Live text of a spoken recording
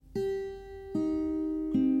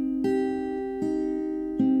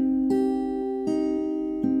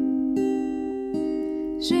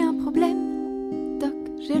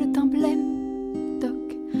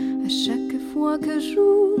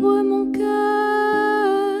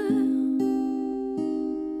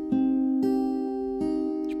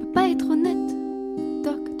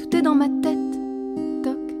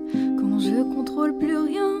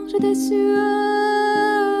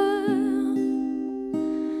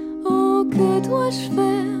que dois-je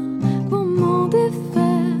faire pour m'en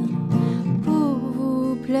défaire, pour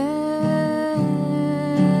vous plaire?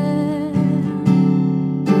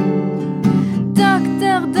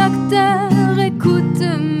 Docteur, docteur, écoute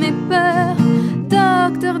mes peurs.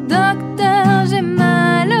 Docteur, docteur, j'ai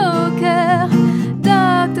mal au cœur.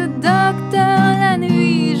 Docteur, docteur, la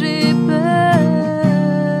nuit j'ai peur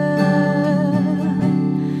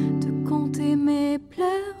de compter mes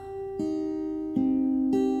pleurs.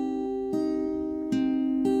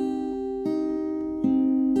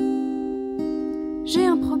 J'ai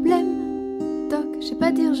un problème, doc, je sais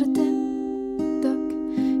pas dire je t'aime, doc.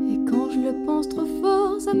 Et quand je le pense trop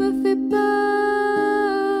fort, ça me fait peur.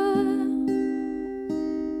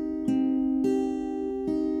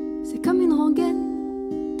 C'est comme une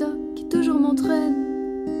rengaine, doc, qui toujours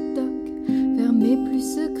m'entraîne, doc, vers mes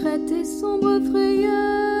plus secrètes et sombres frayeurs.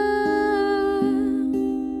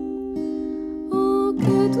 Oh,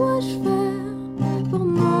 que dois-je faire pour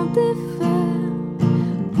m'en défaire?